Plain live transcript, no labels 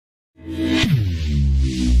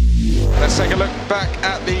take a look back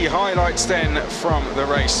at the highlights then from the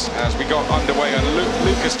race as we got underway, and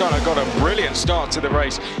Lucas Dunner got a brilliant start to the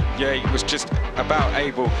race. Yeah, he was just about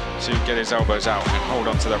able to get his elbows out and hold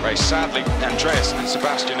on to that race. Sadly, Andreas and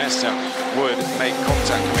Sebastian Esther would make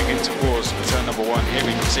contact coming in towards turn number 1. Here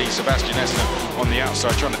we can see Sebastian Esther on the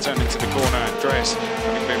outside trying to turn into the corner. Andreas,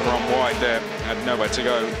 having been run wide there, had nowhere to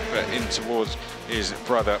go but in towards his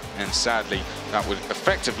brother, and sadly that would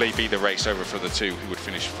effectively be the race over for the two, who would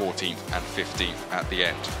finish 14th and 15th at the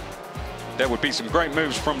end. There would be some great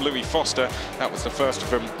moves from Louis Foster. That was the first of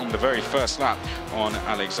them on the very first lap on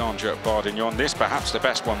Alexandra Bardignon. This perhaps the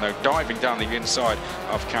best one though, diving down the inside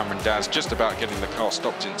of Cameron Daz, just about getting the car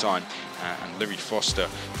stopped in time. And Louis Foster,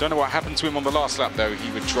 don't know what happened to him on the last lap though.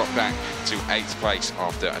 He would drop back to 8th place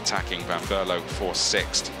after attacking Van Berlo for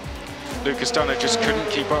 6th. Lucas Dunner just couldn't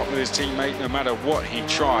keep up with his teammate no matter what he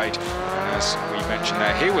tried. And as we mentioned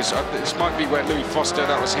there, this might be where Louis Foster,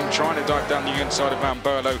 that was him trying to dive down the inside of Van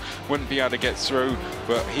Berlo, wouldn't be able to get through,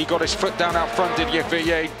 but he got his foot down out front, did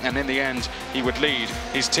Yefiye, and in the end he would lead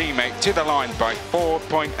his teammate to the line by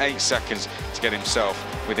 4.8 seconds to get himself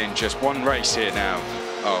within just one race here now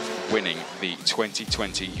of winning the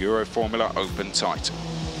 2020 Euroformula Open title.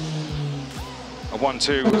 A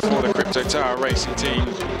 1-2 for the Crypto Tower Racing team.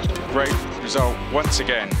 Great result once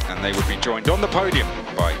again, and they would be joined on the podium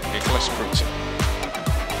by Nicholas Frutzen.